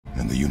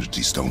and the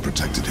Unity Stone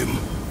protected him.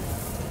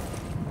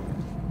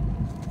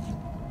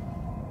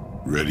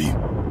 Ready?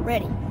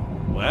 Ready.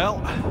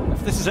 Well,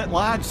 if this is it,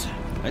 lads,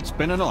 it's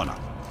been an honor.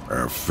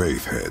 Have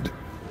faith, Head.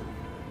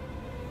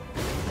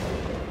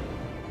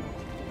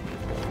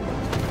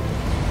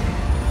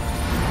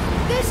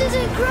 This is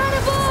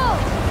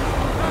incredible!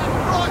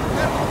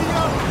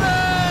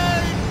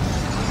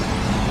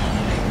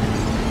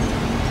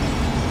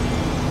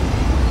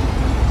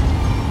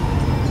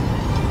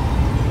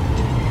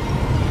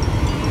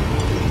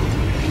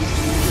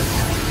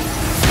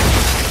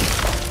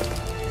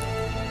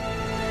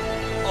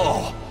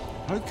 Oh,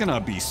 how can I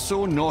be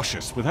so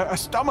nauseous without a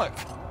stomach?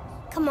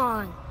 Come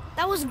on,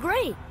 that was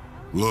great.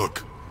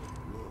 Look.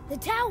 The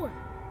tower.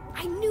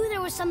 I knew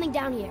there was something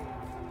down here.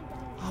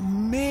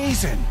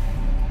 Amazing!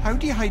 How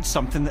do you hide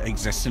something that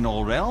exists in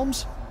all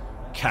realms?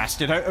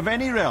 Cast it out of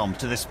any realm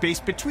to the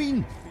space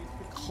between.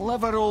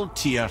 Clever old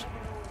Tyr.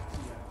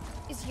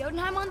 Is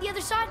Jotunheim on the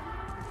other side?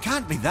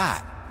 Can't be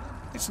that.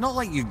 It's not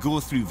like you go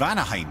through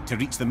Vanaheim to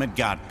reach the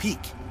Midgard Peak.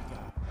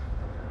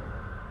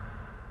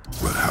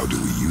 But how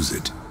do we use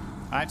it?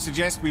 I'd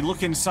suggest we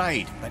look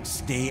inside, but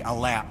stay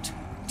alert.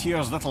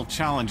 Tyr's little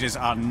challenges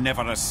are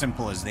never as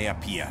simple as they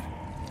appear.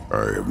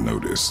 I have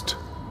noticed.